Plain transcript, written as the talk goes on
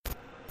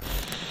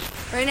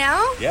Right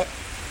now? Yep.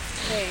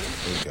 Okay.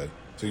 Okay.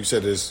 So you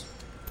said this.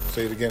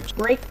 Say it again.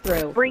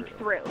 Breakthrough.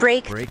 Breakthrough.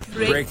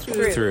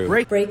 Breakthrough.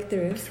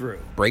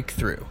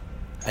 Breakthrough.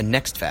 A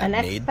Next Fab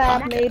Made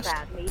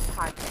podcast.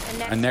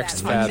 A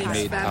Next Fab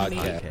Made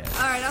podcast.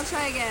 All right, I'll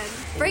try again.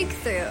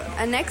 Breakthrough,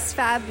 a Next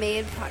Fab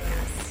Made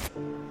podcast.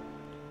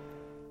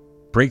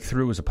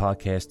 Breakthrough is a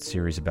podcast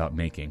series about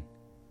making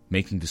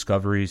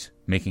discoveries,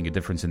 making a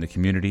difference in the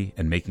community,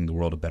 and making the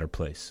world a better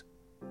place.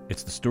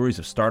 It's the stories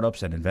of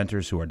startups and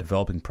inventors who are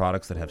developing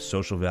products that have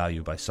social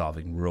value by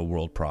solving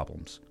real-world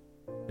problems.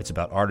 It's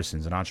about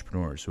artisans and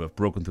entrepreneurs who have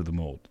broken through the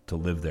mold to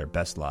live their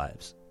best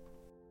lives.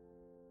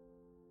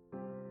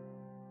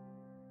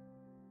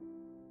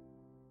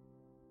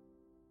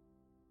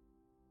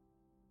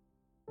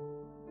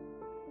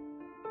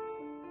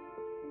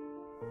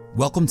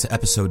 Welcome to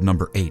episode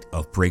number 8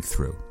 of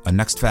Breakthrough, a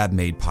Next Fab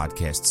Made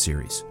podcast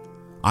series.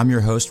 I'm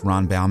your host,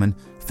 Ron Bauman,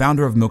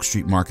 founder of Milk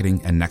Street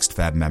Marketing and Next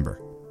Fab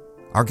member.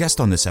 Our guest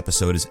on this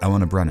episode is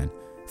Elena Brennan,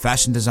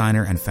 fashion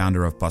designer and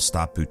founder of Bus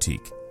Stop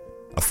Boutique.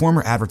 A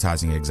former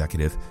advertising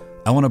executive,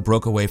 Elena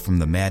broke away from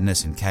the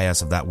madness and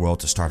chaos of that world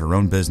to start her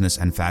own business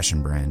and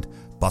fashion brand,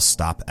 Bus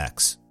Stop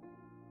X.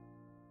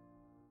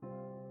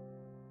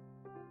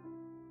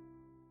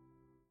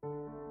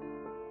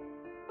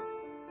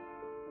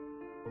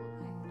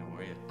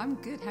 I'm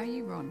good. How are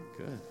you, Ron?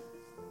 Good.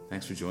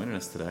 Thanks for joining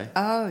us today.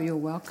 Oh, you're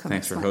welcome.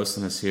 Thanks for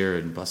hosting us here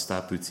in Bus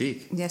Stop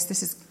Boutique. Yes,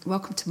 this is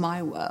welcome to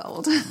my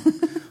world.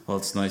 Well,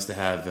 it's nice to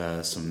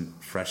have some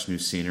fresh new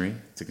scenery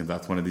to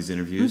conduct one of these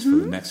interviews for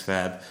the Next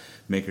Fab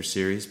Maker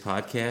Series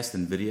podcast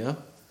and video.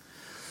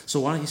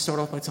 So why don't you start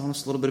off by telling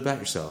us a little bit about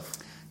yourself?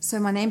 So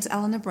my name's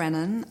Elena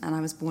Brennan, and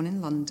I was born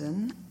in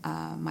London.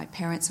 My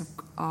parents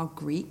are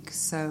Greek,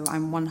 so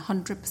I'm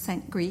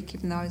 100% Greek,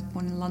 even though I was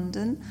born in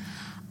London.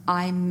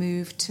 I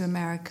moved to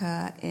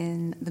America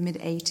in the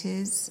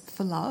mid-'80s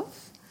for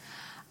love.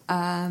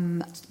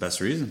 It's the best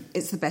reason.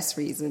 It's the best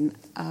reason.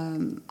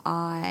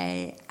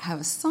 I have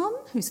a son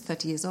who's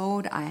 30 years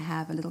old. I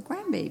have a little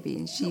grandbaby,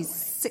 and she's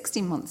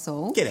 16 months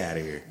old. Get out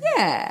of here.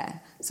 Yeah.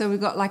 So we've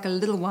got like a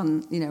little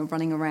one,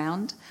 running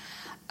around.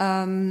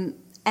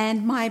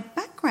 And my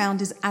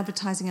background is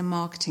advertising and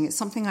marketing. It's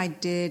something I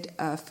did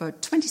for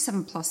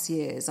 27 plus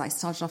years. I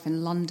started off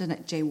in London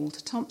at J. Walter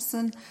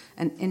Thompson,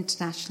 an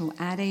international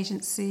ad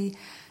agency.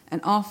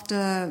 And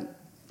after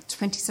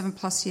 27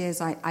 plus years,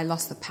 I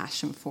lost the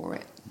passion for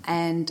it.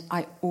 And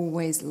I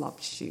always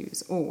loved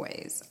shoes,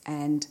 always.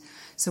 And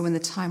so when the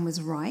time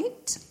was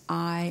right,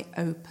 I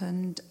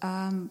opened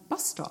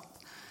Bus Stop.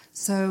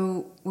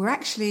 So we're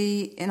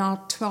actually in our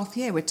 12th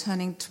year. We're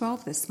turning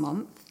 12 this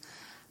month.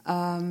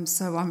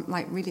 So I'm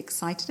really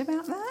excited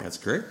about that. That's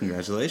great.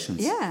 Congratulations.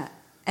 Yeah.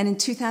 And in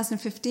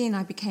 2015,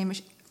 I became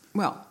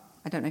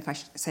I don't know if I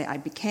should say I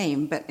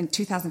became, but in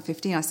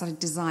 2015, I started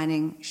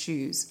designing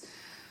shoes.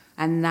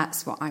 And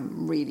that's what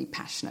I'm really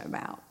passionate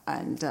about.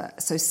 And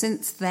so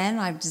since then,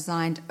 I've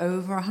designed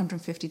over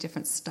 150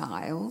 different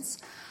styles.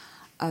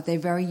 They're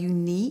very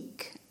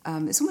unique.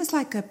 It's almost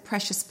like a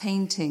precious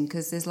painting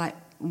because there's like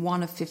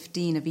 1 of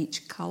 15 of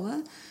each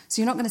color.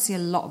 So you're not going to see a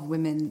lot of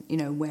women,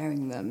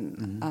 wearing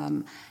them.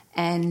 Mm-hmm.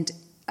 And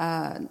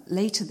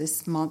later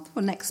this month,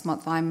 next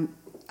month, I'm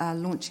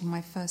launching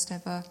my first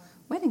ever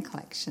wedding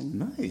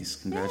collection. Nice.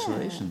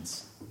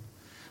 Congratulations. Yeah.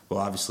 Well,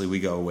 obviously we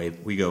go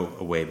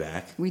way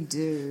back. We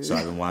do. So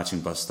I've been watching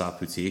Bus Stop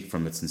Boutique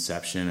from its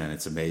inception, and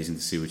it's amazing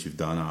to see what you've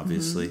done,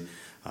 obviously.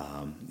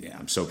 Mm-hmm.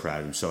 I'm so proud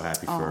of you. I'm so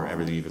happy for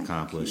everything you've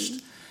accomplished. You.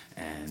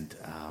 And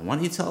why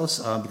don't you tell us,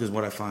 because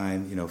what I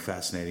find,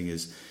 fascinating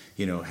is,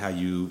 how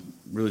you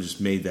really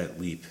just made that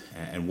leap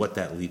and what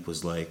that leap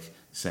was like,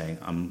 saying,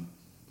 I'm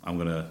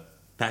going to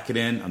pack it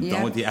in. I'm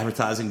done with the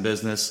advertising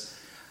business.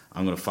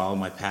 I'm going to follow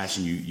my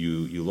passion.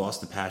 You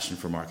lost the passion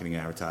for marketing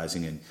and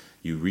advertising, and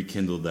you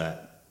rekindled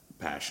that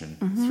passion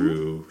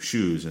through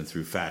shoes and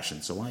through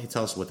fashion. So why don't you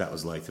tell us what that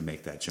was like to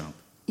make that jump?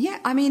 Yeah,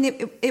 I mean,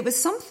 it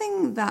was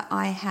something that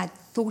I had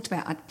thought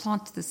about. I'd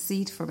planted the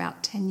seed for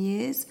about 10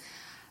 years.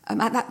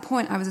 At that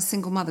point, I was a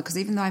single mother because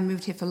even though I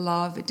moved here for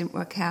love, it didn't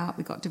work out.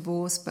 We got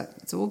divorced, but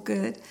it's all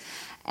good.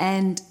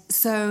 And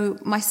so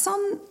my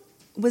son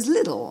was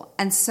little,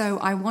 and so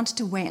I wanted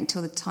to wait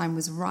until the time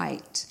was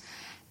right.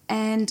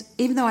 And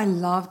even though I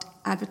loved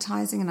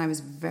advertising and I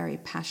was very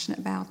passionate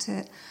about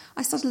it,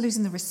 I started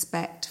losing the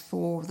respect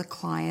for the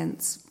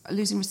clients,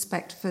 losing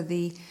respect for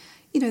the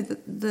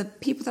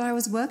people that I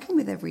was working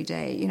with every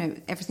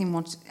day.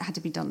 Everything had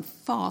to be done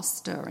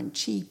faster and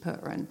cheaper,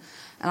 and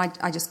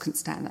I just couldn't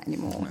stand that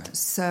anymore. Right.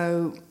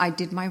 So I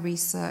did my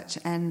research,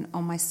 and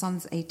on my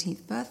son's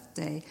 18th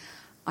birthday,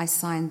 I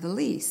signed the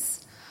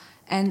lease.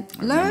 And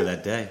I remember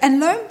that day. And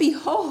lo and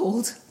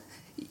behold,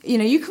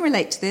 you can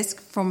relate to this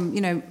from,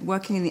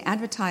 working in the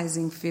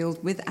advertising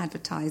field with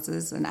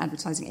advertisers and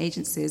advertising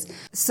agencies.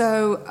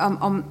 So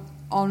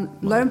on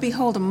lo and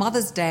behold, on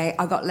Mother's Day,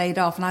 I got laid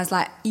off, and I was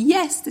like,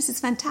 yes, this is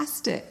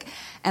fantastic.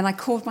 And I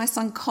called my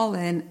son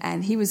Colin,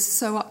 and he was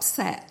so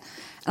upset.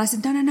 And I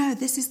said, no,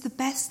 this is the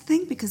best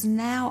thing because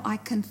now I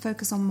can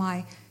focus on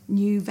my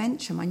new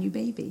venture, my new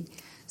baby.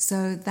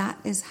 So that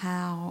is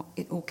how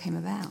it all came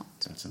about.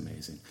 That's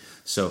amazing.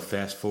 So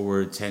fast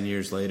forward 10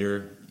 years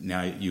later,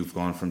 now you've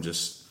gone from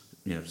just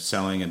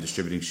selling and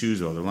distributing shoes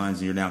to other lines,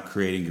 and you're now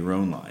creating your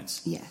own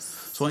lines. Yes.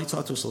 So why don't you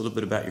talk to us a little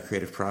bit about your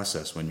creative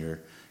process when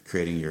you're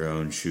creating your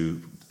own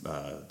shoe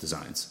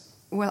designs?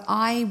 Well,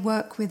 I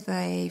work with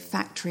a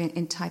factory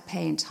in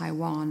Taipei in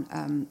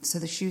Taiwan, so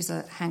the shoes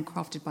are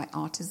handcrafted by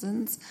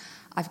artisans.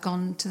 I've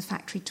gone to the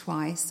factory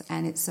twice,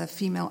 and it's a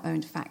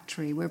female-owned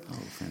factory.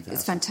 Fantastic.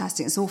 It's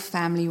fantastic. It's all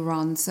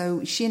family-run.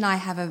 So she and I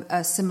have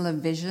a similar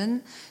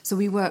vision, so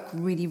we work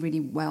really,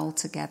 really well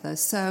together.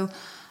 So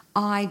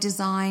I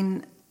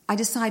decide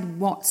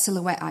what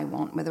silhouette I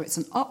want, whether it's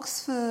an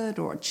Oxford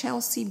or a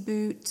Chelsea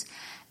boot,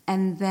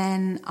 and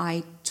then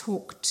I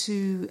talk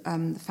to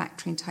the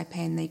factory in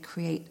Taipei, and they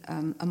create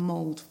a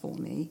mold for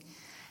me.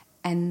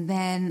 And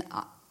then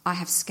I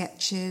have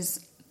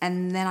sketches,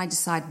 and then I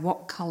decide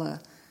what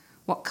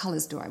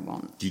colours do I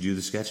want. Do you do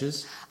the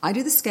sketches? I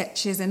do the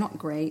sketches. They're not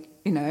great,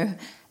 and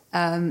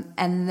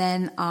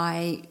then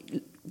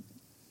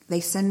they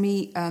send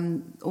me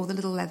all the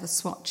little leather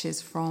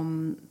swatches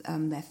from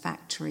their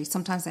factory.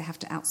 Sometimes they have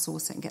to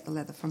outsource it and get the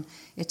leather from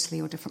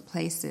Italy or different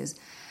places.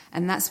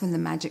 And that's when the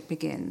magic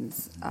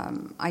begins.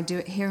 I do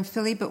it here in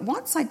Philly, but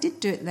once I did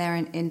do it there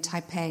in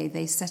Taipei,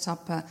 they set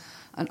up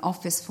an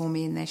office for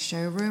me in their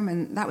showroom,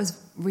 and that was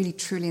really,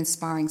 truly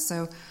inspiring.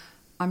 So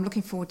I'm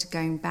looking forward to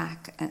going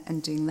back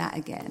and doing that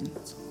again.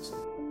 That's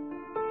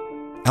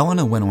awesome.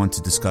 Elena went on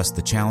to discuss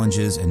the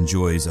challenges and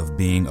joys of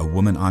being a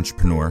woman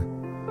entrepreneur,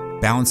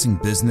 balancing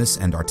business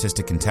and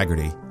artistic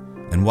integrity,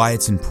 and why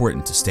it's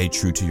important to stay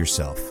true to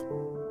yourself.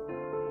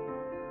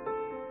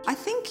 I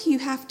think you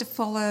have to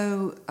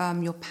follow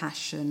your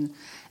passion.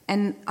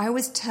 And I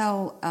always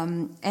tell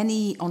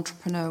any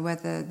entrepreneur,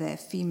 whether they're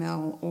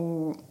female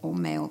or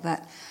male,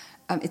 that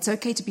it's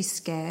okay to be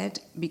scared,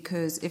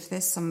 because if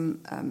there's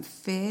some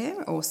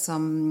fear or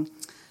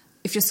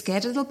if you're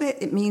scared a little bit,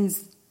 it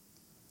means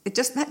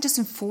that just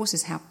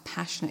enforces how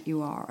passionate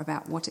you are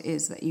about what it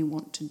is that you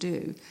want to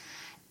do.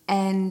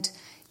 And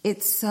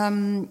it's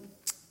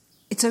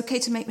okay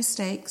to make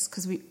mistakes,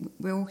 because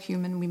we're all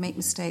human. We make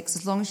mistakes,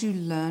 as long as you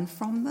learn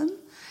from them,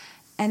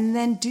 and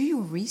then do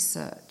your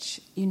research.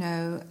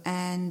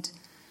 And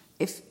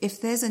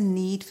if there's a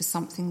need for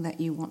something that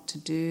you want to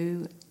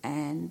do,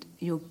 and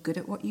you're good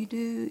at what you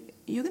do,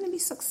 you're going to be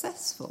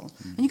successful,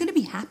 and you're going to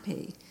be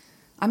happy.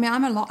 I mean,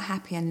 I'm a lot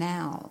happier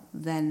now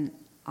than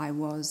I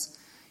was,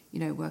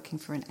 working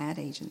for an ad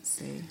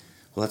agency.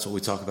 Well, that's what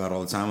we talk about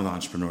all the time with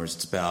entrepreneurs.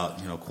 It's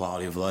about,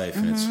 quality of life.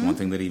 And it's one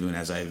thing that even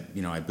as I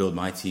build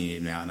my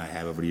team now, and I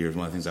have over the years,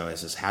 one of the things I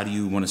always say is, how do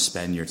you want to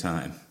spend your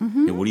time?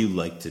 What do you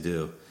like to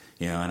do?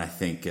 And I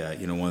think,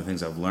 one of the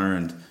things I've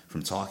learned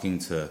from talking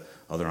to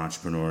other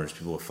entrepreneurs,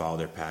 people who follow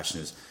their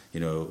passion, is,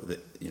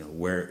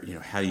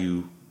 how do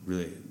you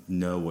really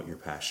know what you're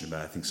passionate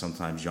about? I think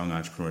sometimes young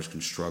entrepreneurs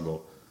can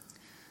struggle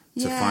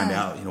to find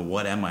out,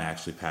 what am I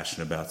actually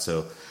passionate about?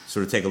 So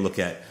sort of take a look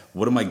at,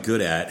 what am I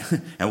good at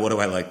and what do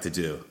I like to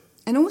do?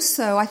 And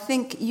also, I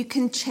think you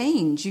can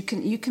change. You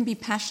can be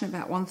passionate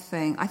about one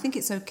thing. I think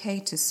it's okay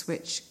to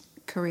switch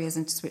careers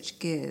and to switch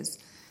gears.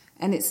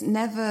 And it's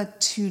never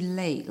too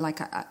late. Like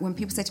when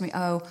people say to me,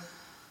 oh,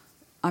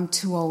 I'm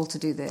too old to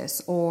do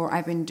this, or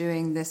I've been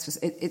doing this.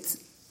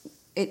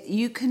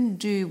 You can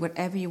do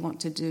whatever you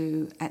want to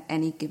do at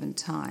any given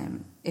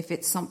time, if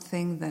it's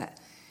something that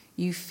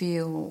you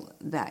feel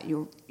that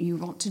you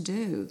want to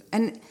do.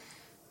 And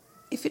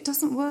if it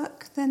doesn't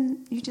work,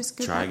 then you just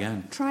go try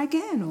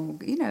again,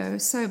 or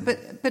So,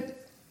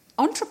 but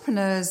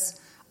entrepreneurs,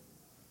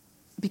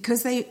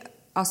 because they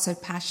are so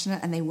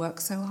passionate and they work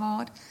so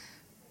hard,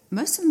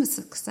 most of them are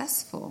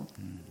successful.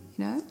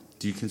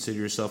 Do you consider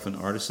yourself an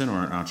artisan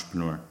or an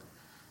entrepreneur?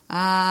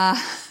 I'd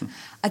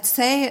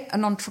say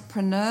an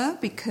entrepreneur,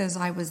 because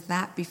I was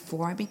that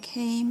before I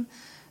became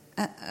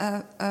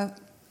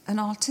an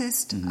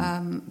artist,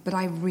 but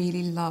I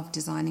really love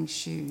designing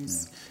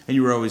shoes. And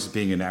you were always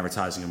being in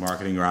advertising and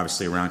marketing. You're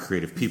obviously around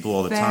creative people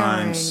all the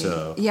time.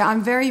 So yeah,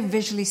 I'm very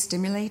visually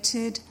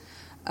stimulated.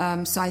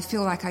 So I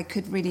feel like I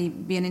could really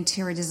be an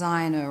interior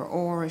designer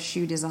or a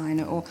shoe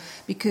designer,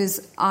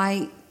 because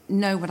I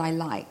know what I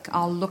like.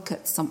 I'll look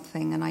at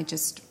something and I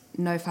just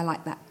know if I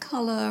like that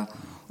color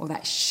or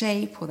that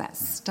shape or that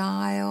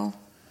style.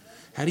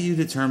 How do you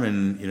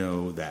determine,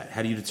 that?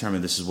 How do you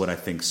determine this is what I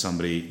think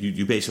somebody...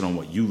 You base it on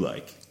what you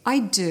like. I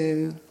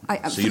do.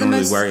 So you don't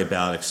really worry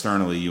about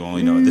externally. You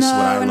only know this is what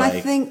I like.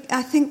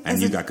 I think,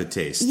 and you got good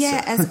taste.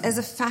 Yeah, so. as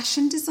a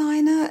fashion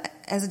designer,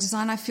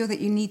 I feel that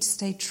you need to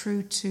stay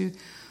true to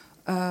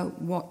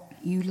what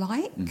you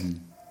like.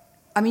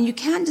 I mean, you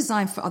can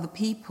design for other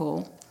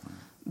people,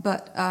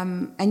 but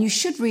and you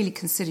should really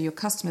consider your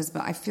customers.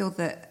 But I feel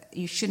that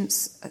you shouldn't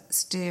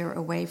steer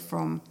away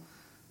from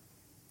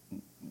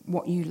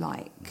what you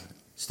like.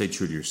 Stay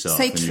true to yourself.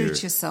 Stay true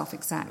to yourself,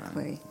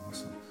 exactly. Right.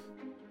 Awesome.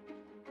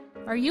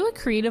 Are you a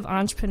creative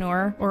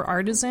entrepreneur or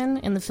artisan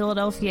in the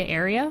Philadelphia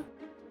area?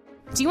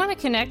 Do you want to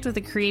connect with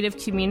a creative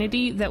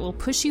community that will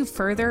push you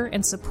further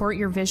and support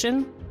your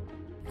vision?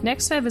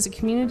 NextFab is a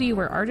community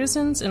where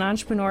artisans and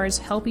entrepreneurs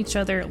help each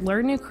other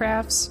learn new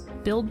crafts,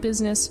 build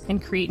business,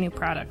 and create new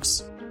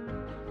products.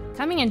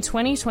 Coming in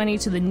 2020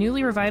 to the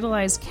newly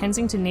revitalized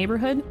Kensington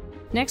neighborhood,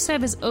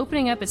 NextFab is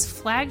opening up its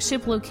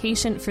flagship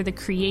location for the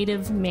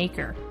creative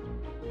maker.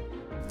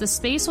 The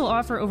space will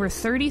offer over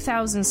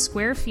 30,000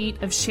 square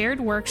feet of shared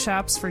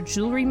workshops for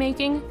jewelry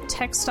making,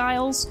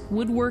 textiles,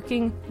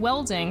 woodworking,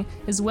 welding,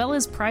 as well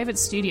as private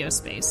studio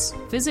space.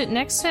 Visit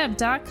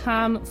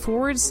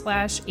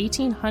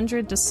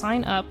nextfab.com/1800 to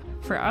sign up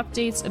for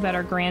updates about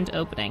our grand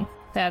opening.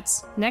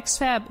 That's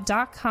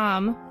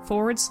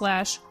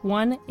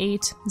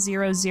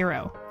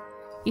nextfab.com/1800.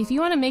 If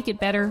you want to make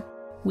it better,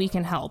 we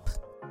can help.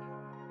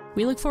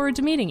 We look forward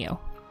to meeting you.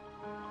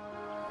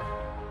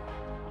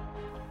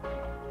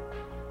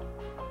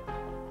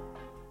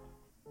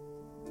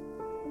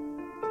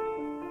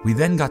 We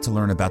then got to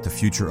learn about the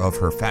future of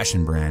her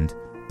fashion brand,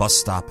 Bus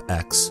Stop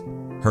X,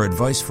 her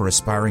advice for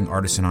aspiring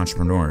artists and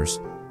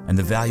entrepreneurs, and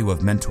the value of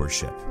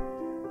mentorship.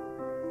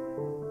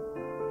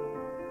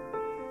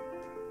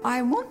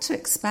 I want to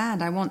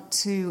expand. I want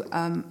to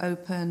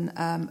open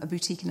a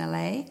boutique in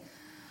LA.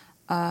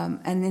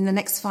 And in the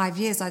next 5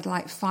 years, I'd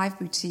like 5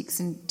 boutiques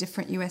in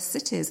different US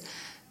cities.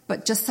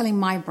 But just selling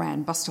my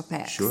brand, Bus Stop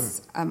X. Sure.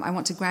 I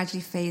want to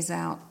gradually phase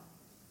out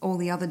all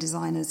the other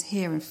designers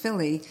here in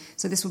Philly.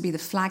 So this will be the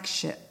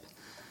flagship.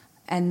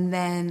 And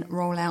then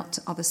roll out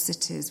to other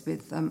cities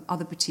with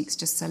other boutiques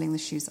just selling the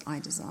shoes that I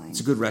design. It's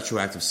a good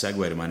retroactive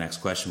segue to my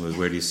next question was,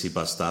 where do you see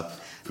Bus Stop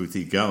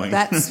Boutique going?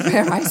 That's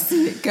where I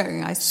see it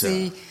going. I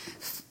see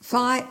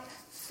five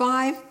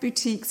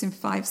boutiques in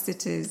 5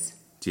 cities.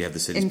 Do you have the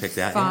cities picked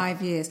out? In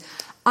 5 years.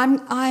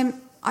 I've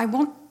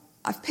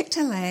picked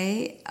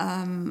LA.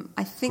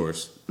 I think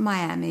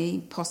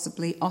Miami,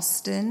 possibly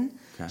Austin,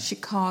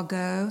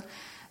 Chicago,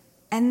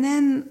 and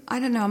then I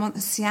don't know. I'm on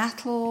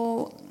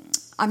Seattle.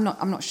 I'm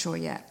not sure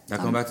yet. Not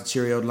going back to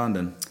cheery old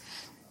London.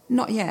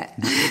 Not yet.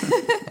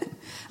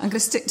 I'm going to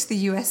stick to the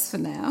US for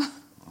now.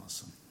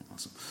 Awesome.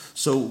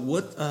 So,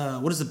 what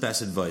is the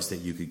best advice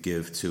that you could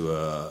give to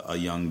a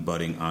young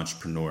budding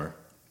entrepreneur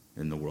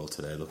in the world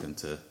today, looking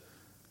to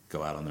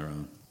go out on their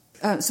own?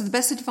 So the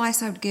best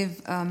advice I would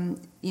give,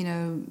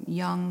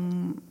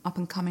 young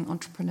up-and-coming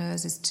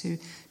entrepreneurs is to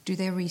do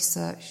their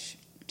research,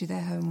 do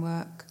their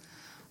homework,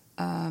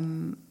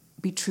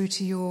 be true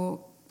to your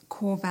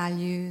core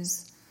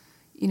values,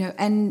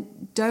 and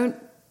don't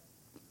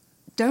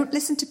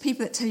listen to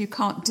people that tell you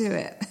can't do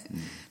it.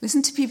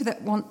 Listen to people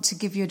that want to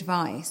give you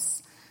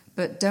advice,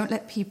 but don't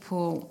let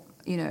people,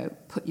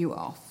 put you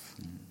off.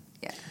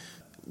 Yeah.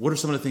 What are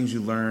some of the things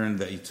you learned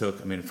that you took,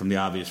 from the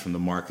obvious, from the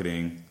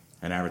marketing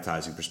and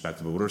advertising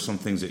perspective, but what are some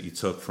things that you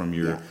took from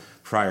your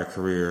prior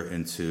career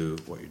into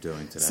what you're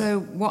doing today? So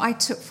what I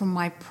took from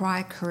my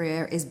prior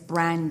career is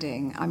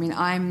branding.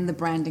 I'm the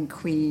branding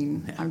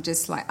queen. Yeah. I'm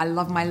just I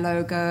love my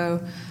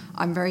logo.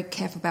 I'm very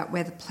careful about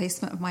where the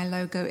placement of my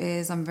logo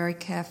is. I'm very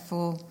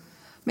careful.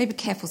 Maybe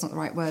careful is not the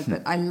right word,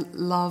 but I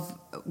love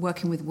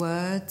working with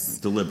words.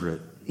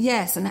 Deliberate.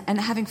 Yes, and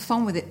having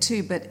fun with it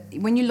too. But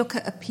when you look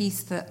at a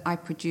piece that I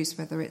produce,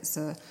 whether it's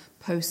a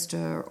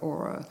poster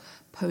or a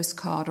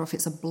postcard or if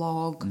it's a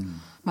blog,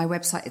 my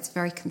website, it's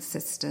very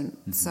consistent.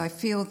 Mm-hmm. So I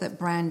feel that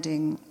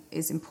branding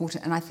is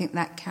important, and I think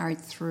that carried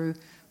through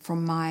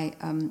from my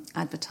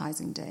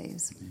advertising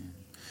days. Yeah.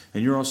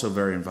 And you're also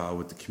very involved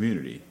with the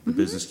community, the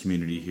business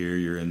community here.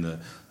 You're in the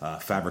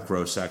Fabric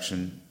Row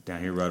section down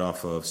here right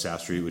off of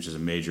South Street, which is a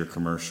major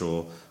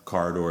commercial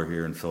corridor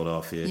here in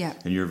Philadelphia. Yeah.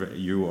 And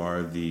you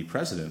are the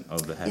president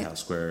of the Head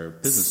House Square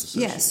Business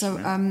Association. Yeah, so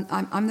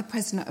right? I'm the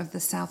president of the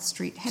South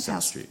Street Head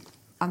House.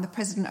 I'm the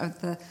president of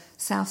the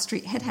South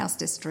Street Head House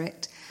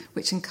District,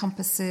 which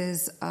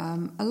encompasses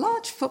a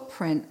large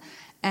footprint.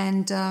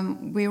 And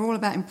we're all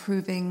about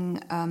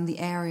improving the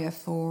area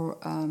for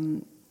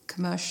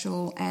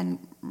commercial and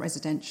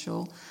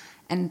residential.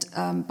 And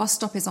Bus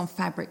Stop is on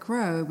Fabric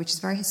Row, which is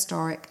very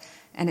historic,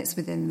 and it's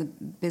within the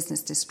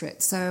business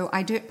district. So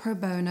I do it pro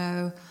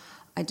bono.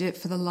 I do it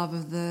for the love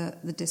of the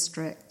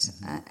district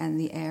and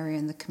the area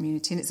and the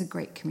community, and it's a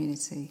great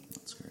community.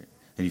 That's great.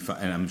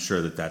 And I'm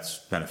sure that that's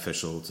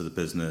beneficial to the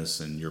business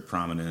and your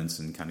prominence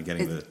and kind of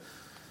getting the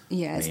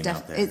name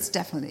out there. It's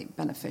definitely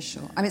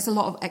beneficial. Yeah. It's a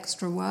lot of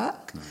extra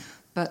work,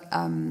 but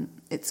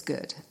it's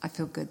good. I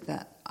feel good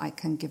that I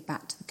can give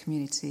back to the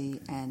community,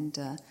 and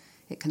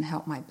it can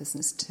help my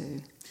business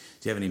too. Do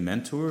you have any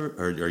mentor,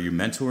 or are you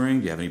mentoring?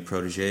 Do you have any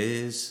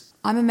proteges?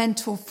 I'm a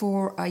mentor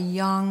for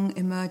young,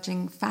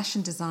 emerging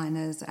fashion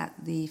designers at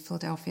the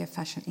Philadelphia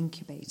Fashion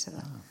Incubator.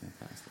 Oh,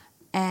 fantastic.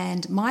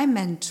 And my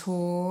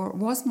mentor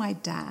was my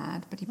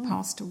dad, but he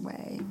passed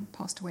away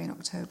in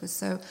October.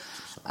 So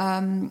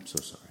I'm so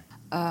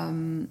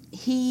sorry.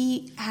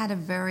 He had a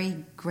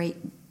very great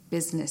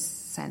business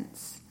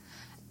sense.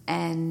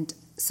 And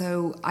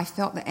so I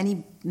felt that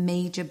any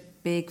major,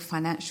 big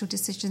financial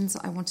decisions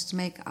I wanted to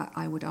make,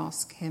 I would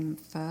ask him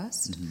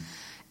first. Mm-hmm.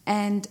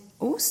 And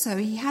also,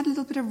 he had a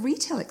little bit of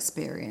retail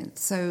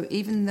experience. So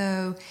even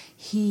though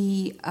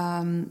he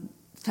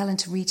fell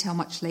into retail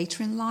much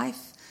later in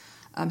life,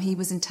 He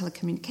was in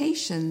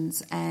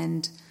telecommunications,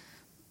 and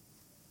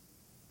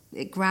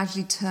it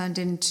gradually turned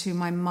into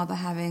my mother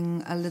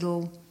having a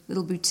little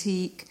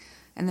boutique,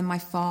 and then my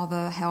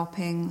father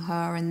helping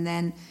her, and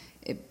then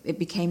it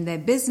became their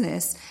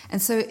business.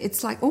 And so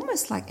it's like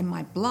almost like in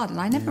my blood,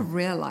 and I never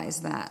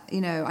realized that.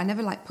 I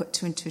never put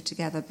two and two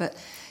together. But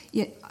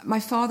my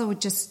father would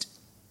just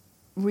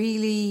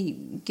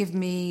really give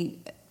me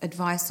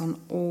advice on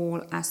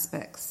all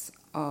aspects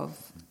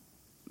of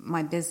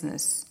my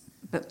business,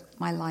 but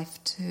my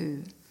life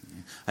too.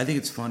 I think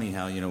it's funny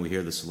how, we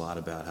hear this a lot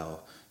about how,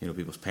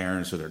 people's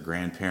parents or their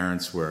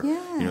grandparents were,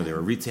 they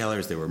were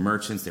retailers, they were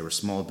merchants, they were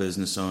small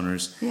business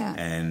owners. Yeah.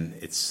 And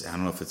I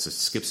don't know if it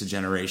skips a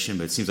generation,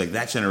 but it seems like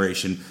that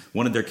generation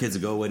wanted their kids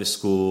to go away to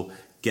school,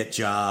 get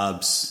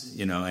jobs,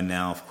 and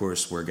now, of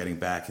course, we're getting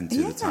back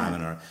into the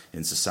time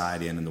in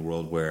society and in the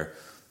world where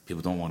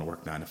people don't want to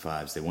work 9 to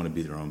 5s. They want to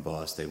be their own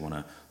boss. They want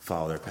to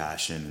follow their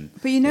passion.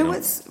 But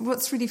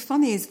what's really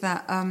funny is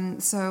that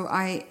so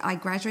I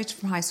graduated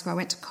from high school. I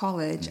went to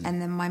college,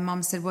 and then my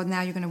mum said, "Well,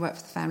 now you're going to work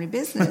for the family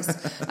business."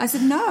 I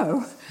said,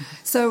 "No."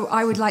 So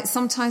I would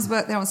sometimes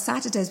work there on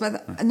Saturdays.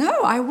 But no,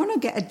 I want to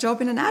get a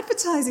job in an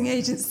advertising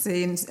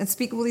agency and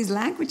speak all these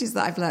languages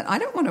that I've learned. I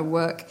don't want to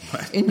work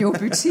in your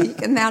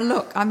boutique. And now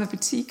look, I'm a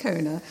boutique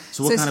owner.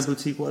 So what kind of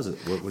boutique was it?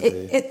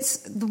 It's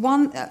the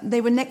one.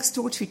 They were next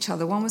door to each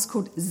other. One was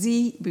called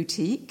Z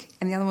Boutique,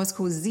 and the other one was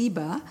called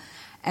Zeba.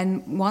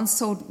 And one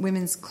sold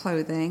women's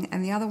clothing,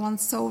 and the other one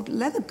sold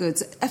leather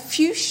goods, a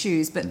few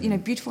shoes, but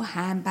beautiful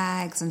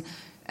handbags and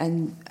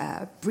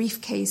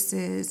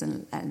briefcases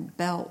and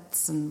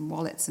belts and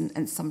wallets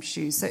and some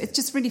shoes. So it's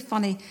just really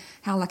funny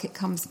how it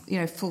comes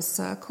full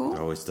circle. It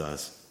always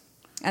does.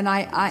 And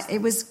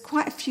it was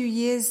quite a few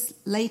years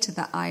later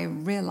that I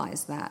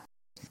realized that.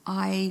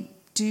 I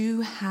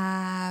do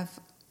have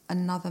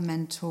another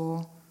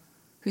mentor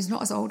who's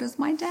not as old as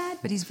my dad,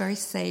 but he's very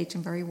sage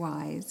and very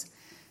wise.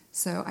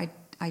 So I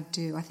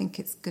do. I think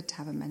it's good to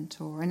have a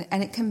mentor,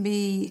 and it can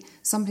be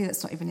somebody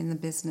that's not even in the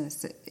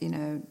business.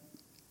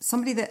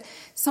 Somebody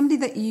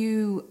that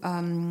you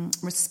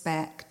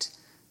respect,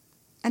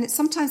 and it's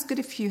sometimes good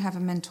if you have a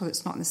mentor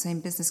that's not in the same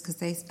business because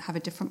they have a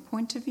different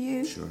point of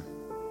view. Sure.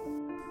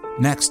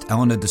 Next,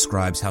 Elena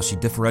describes how she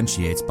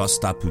differentiates Bus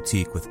Stop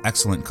Boutique with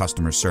excellent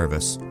customer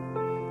service,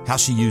 how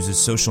she uses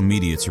social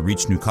media to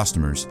reach new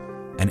customers,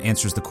 and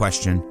answers the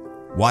question,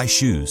 why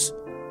shoes?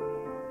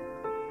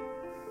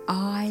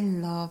 I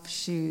love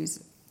shoes.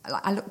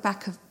 I look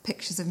back at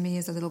pictures of me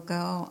as a little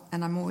girl,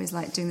 and I'm always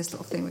doing this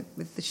little thing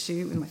with the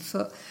shoe in my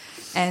foot.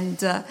 And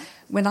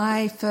when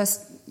I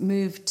first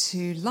moved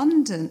to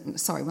when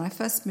I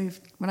first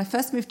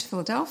moved to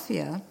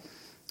Philadelphia,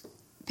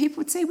 people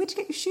would say, "Where'd you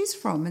get your shoes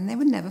from?" And they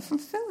were never from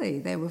Philly.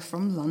 They were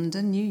from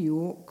London, New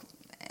York,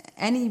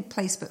 any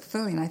place but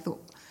Philly. And I thought,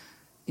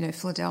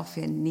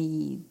 Philadelphia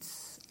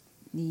needs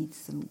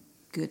some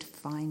good,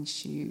 fine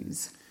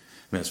shoes.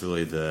 I mean, that's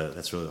really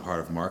the heart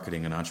of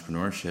marketing and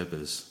entrepreneurship,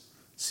 is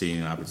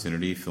seeing an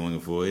opportunity, filling a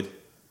void,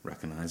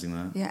 recognizing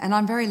that. Yeah, and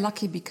I'm very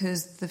lucky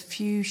because the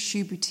few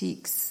shoe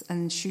boutiques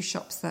and shoe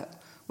shops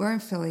that were in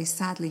Philly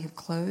sadly have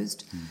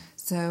closed.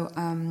 So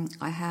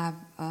I have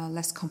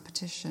less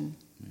competition,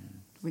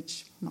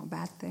 which not a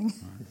bad thing.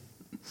 Right.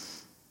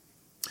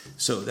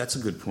 So that's a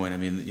good point. I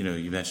mean,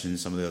 you mentioned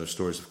some of the other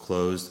stores have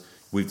closed.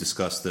 We've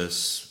discussed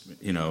this,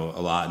 a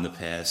lot in the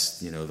past,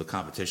 the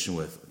competition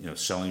with,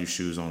 selling your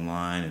shoes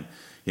online, and,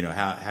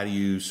 how do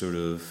you sort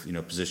of,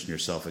 position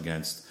yourself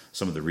against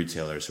some of the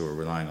retailers who are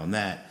relying on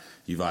that?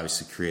 You've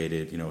obviously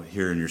created,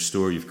 here in your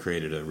store, you've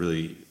created a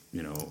really,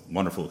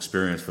 wonderful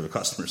experience for the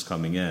customers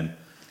coming in.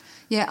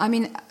 Yeah, I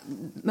mean,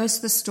 most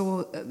of the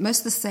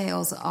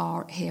sales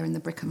are here in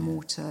the brick and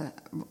mortar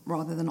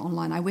rather than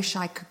online. I wish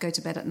I could go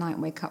to bed at night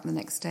and wake up the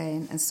next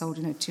day and sold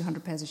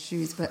 200 pairs of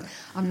shoes, but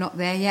I'm not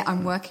there yet.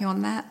 I'm working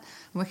on that.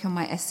 I'm working on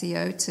my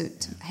SEO to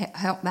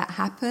help that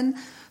happen.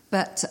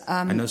 But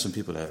I know some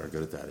people that are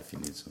good at that. If you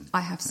need some,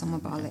 I have someone,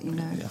 but I'll let you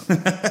know. Yeah.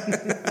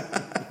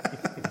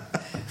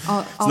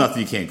 It's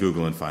nothing you can't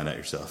Google and find out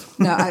yourself.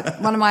 No,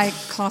 one of my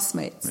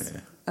classmates.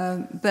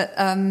 Yeah.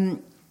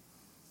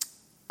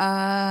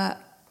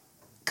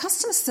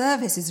 Customer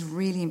service is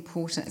really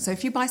important. So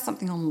if you buy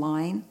something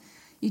online,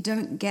 you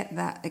don't get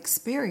that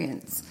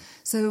experience.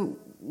 So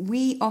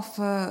we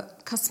offer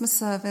customer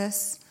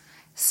service,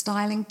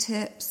 styling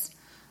tips.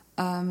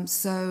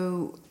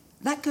 So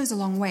that goes a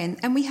long way.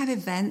 And we have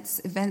events.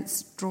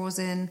 Events draws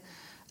in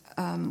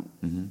a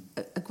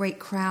great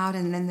crowd,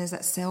 and then there's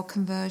that sale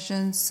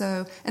conversion.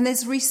 So, and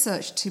there's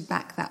research to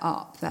back that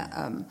up, that,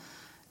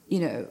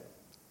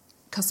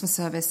 customer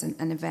service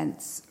and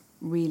events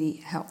really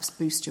helps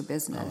boost your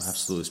business. Oh,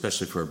 absolutely,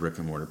 especially for a brick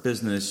and mortar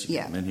business. You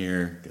come in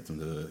here, get them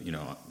to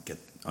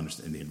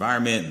understand the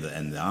environment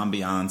and the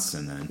ambiance,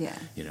 and then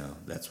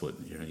that's what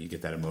you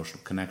get that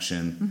emotional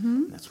connection.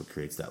 Mm-hmm. That's what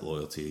creates that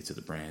loyalty to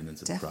the brand and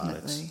to the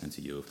products and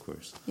to you, of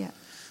course. Yeah.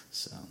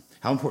 So,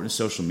 how important is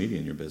social media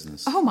in your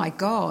business? Oh my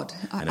God!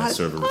 I know it's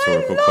sort of a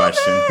rhetorical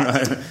question.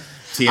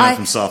 Tiana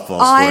from softball.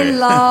 I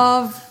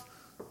love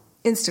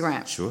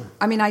Instagram. Sure.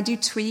 I mean, I do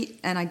tweet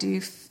and I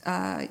do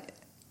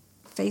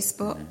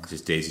Facebook. Yeah,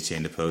 just daisy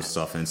chain the posts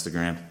off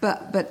Instagram.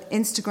 But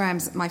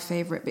Instagram's my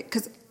favorite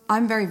because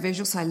I'm very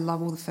visual, so I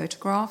love all the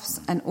photographs.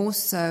 And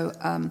also,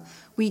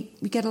 we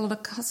get a lot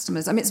of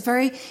customers. I mean,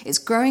 it's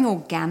growing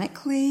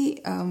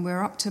organically.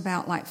 We're up to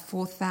about like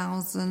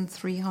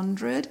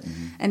 4,300,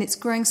 and it's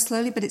growing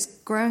slowly, but it's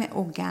growing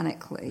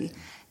organically.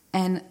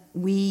 And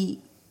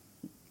we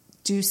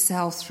do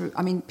sell through.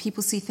 I mean,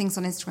 people see things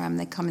on Instagram, and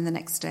they come in the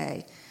next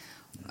day.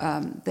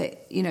 So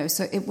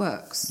it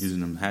works.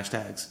 Using them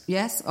hashtags?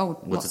 Yes. Oh,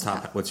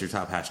 what's your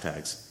top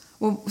hashtags?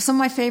 Well, some of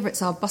my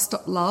favorites are Bus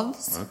Stop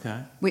Loves,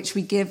 which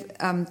we give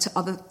to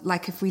other,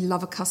 like if we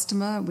love a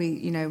customer,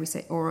 we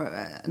say, or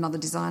another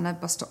designer,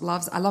 Bus Stop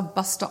Loves. I love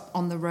Bus Stop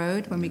on the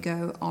Road when we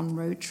go on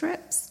road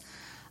trips.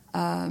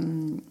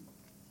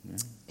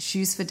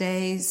 Shoes for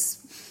Days.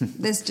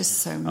 There's just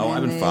so many.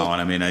 I've been following.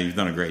 I mean, you've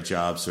done a great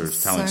job sort of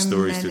telling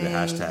stories through the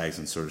hashtags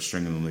and sort of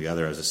stringing them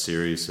together as a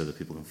series so that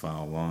people can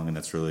follow along. And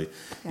that's really,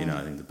 I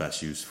think the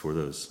best use for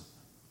those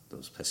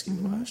pesky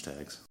little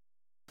hashtags.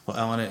 Well,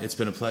 Elena, it's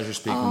been a pleasure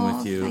speaking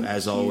with you.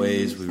 As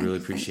always, we really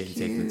appreciate you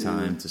taking the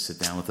time to sit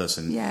down with us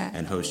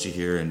and host you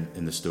here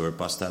in the store,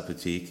 Bus Stop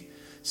Boutique,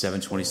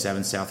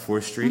 727 South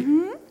 4th Street,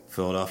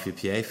 Philadelphia,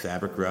 PA,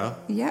 Fabric Row.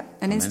 Yep,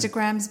 and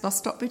Instagram's Bus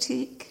Stop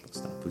Boutique. Bus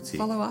Stop Boutique.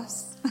 Follow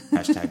us.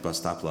 Hashtag Bus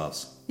Stop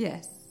Loves.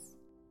 Yes.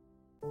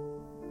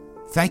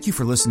 Thank you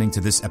for listening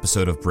to this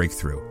episode of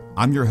Breakthrough.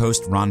 I'm your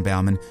host, Ron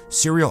Bauman,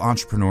 serial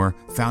entrepreneur,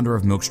 founder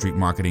of Milk Street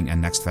Marketing,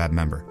 and NextFab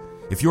member.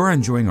 If you're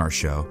enjoying our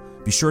show,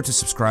 be sure to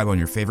subscribe on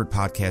your favorite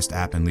podcast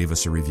app and leave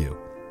us a review.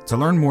 To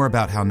learn more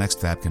about how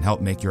NextFab can help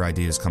make your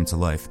ideas come to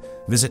life,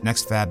 visit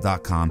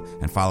nextfab.com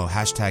and follow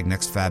hashtag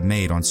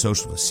NextFabMade on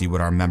social to see what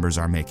our members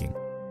are making.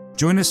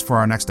 Join us for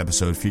our next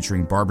episode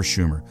featuring Barbara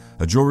Schumer,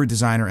 a jewelry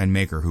designer and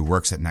maker who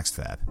works at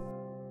NextFab.